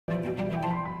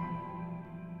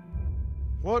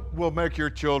What will make your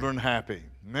children happy?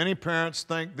 Many parents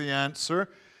think the answer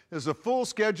is a full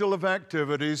schedule of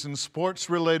activities and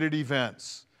sports-related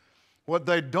events. What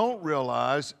they don't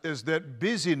realize is that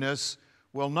busyness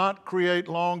will not create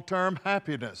long-term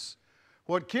happiness.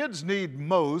 What kids need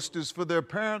most is for their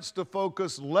parents to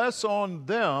focus less on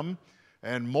them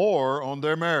and more on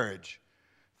their marriage.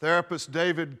 Therapist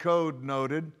David Code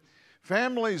noted,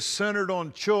 "Families centered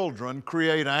on children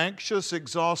create anxious,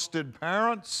 exhausted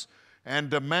parents and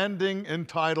demanding,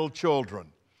 entitled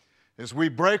children. As we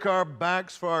break our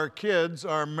backs for our kids,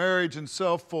 our marriage and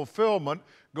self-fulfillment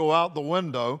go out the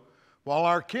window, while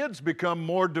our kids become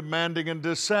more demanding and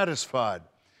dissatisfied."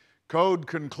 Code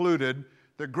concluded,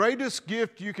 "The greatest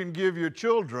gift you can give your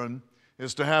children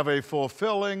is to have a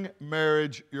fulfilling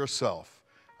marriage yourself."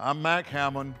 I'm Mac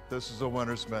Hammond. This is a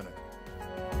Winner's Minute.